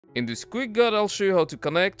In this quick guide, I'll show you how to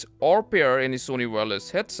connect or pair any Sony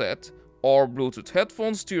wireless headset or Bluetooth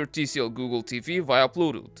headphones to your TCL Google TV via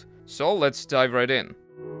Bluetooth. So let's dive right in.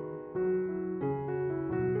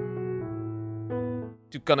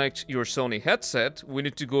 To connect your Sony headset, we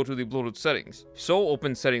need to go to the Bluetooth settings. So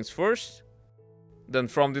open settings first. Then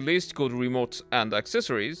from the list, go to remotes and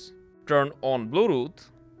accessories. Turn on Bluetooth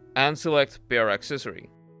and select pair accessory.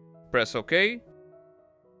 Press OK.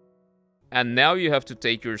 And now you have to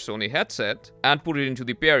take your Sony headset and put it into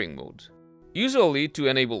the pairing mode. Usually, to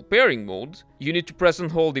enable pairing mode, you need to press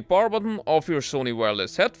and hold the power button of your Sony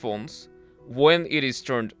wireless headphones when it is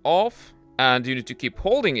turned off, and you need to keep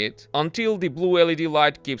holding it until the blue LED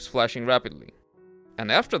light keeps flashing rapidly.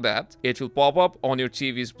 And after that, it will pop up on your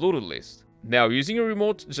TV's Bluetooth list. Now, using your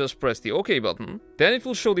remote, just press the OK button. Then it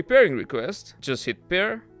will show the pairing request. Just hit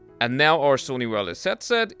pair. And now our Sony wireless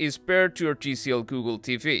headset is paired to your TCL Google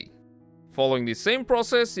TV. Following the same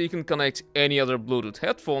process, you can connect any other Bluetooth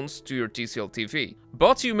headphones to your TCL TV.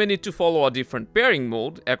 But you may need to follow a different pairing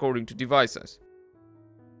mode according to devices.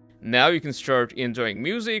 Now you can start enjoying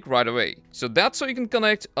music right away. So that's how you can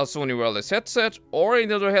connect a Sony wireless headset or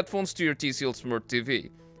any other headphones to your TCL Smart TV.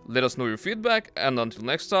 Let us know your feedback, and until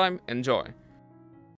next time, enjoy.